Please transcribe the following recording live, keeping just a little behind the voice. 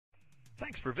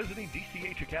Thanks for visiting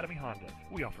Dch Academy Honda.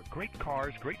 We offer great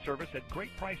cars, great service at great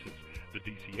prices. The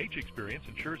DCH experience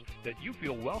ensures that you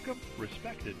feel welcome,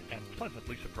 respected, and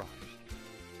pleasantly surprised.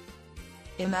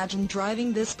 Imagine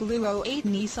driving this blue '08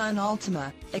 Nissan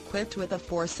Altima, equipped with a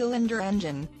 4-cylinder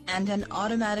engine, and an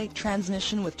automatic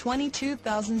transmission with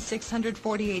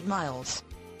 22,648 miles.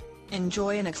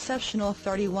 Enjoy an exceptional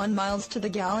 31 miles to the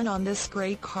gallon on this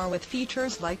great car with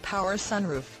features like power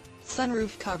sunroof,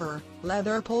 sunroof cover,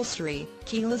 leather upholstery,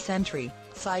 keyless entry,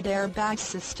 side airbag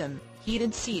system,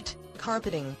 heated seat,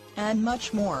 carpeting, and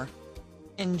much more.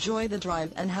 Enjoy the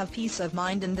drive and have peace of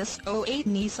mind in this '08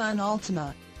 Nissan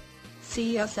Altima.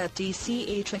 See us at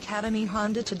DCH Academy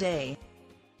Honda today.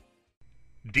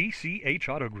 DCH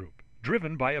Auto Group,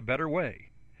 driven by a better way.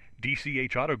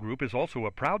 DCH Auto Group is also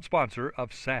a proud sponsor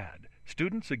of SAD,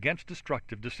 Students Against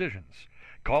Destructive Decisions.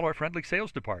 Call our friendly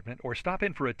sales department or stop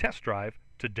in for a test drive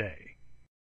today.